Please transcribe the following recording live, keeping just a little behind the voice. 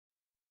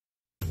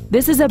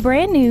This is a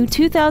brand new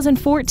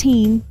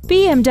 2014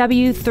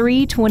 BMW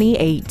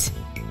 328.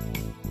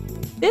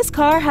 This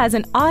car has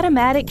an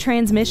automatic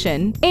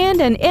transmission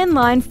and an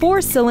inline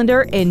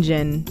four-cylinder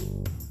engine.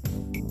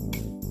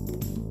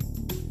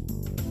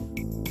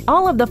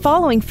 All of the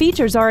following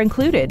features are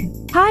included: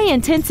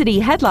 high-intensity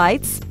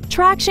headlights,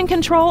 traction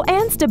control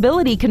and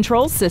stability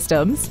control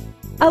systems,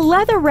 a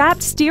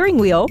leather-wrapped steering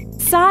wheel,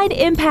 side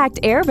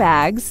impact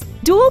airbags,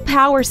 dual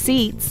power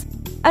seats,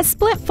 a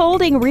split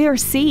folding rear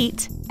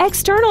seat,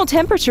 external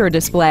temperature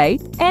display,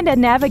 and a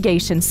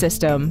navigation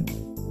system.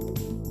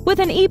 With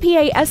an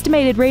EPA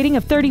estimated rating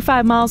of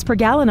 35 miles per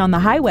gallon on the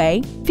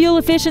highway, fuel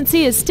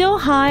efficiency is still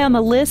high on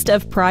the list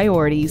of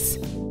priorities.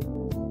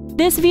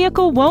 This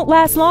vehicle won't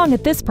last long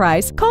at this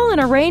price. Call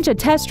and arrange a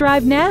test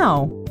drive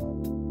now.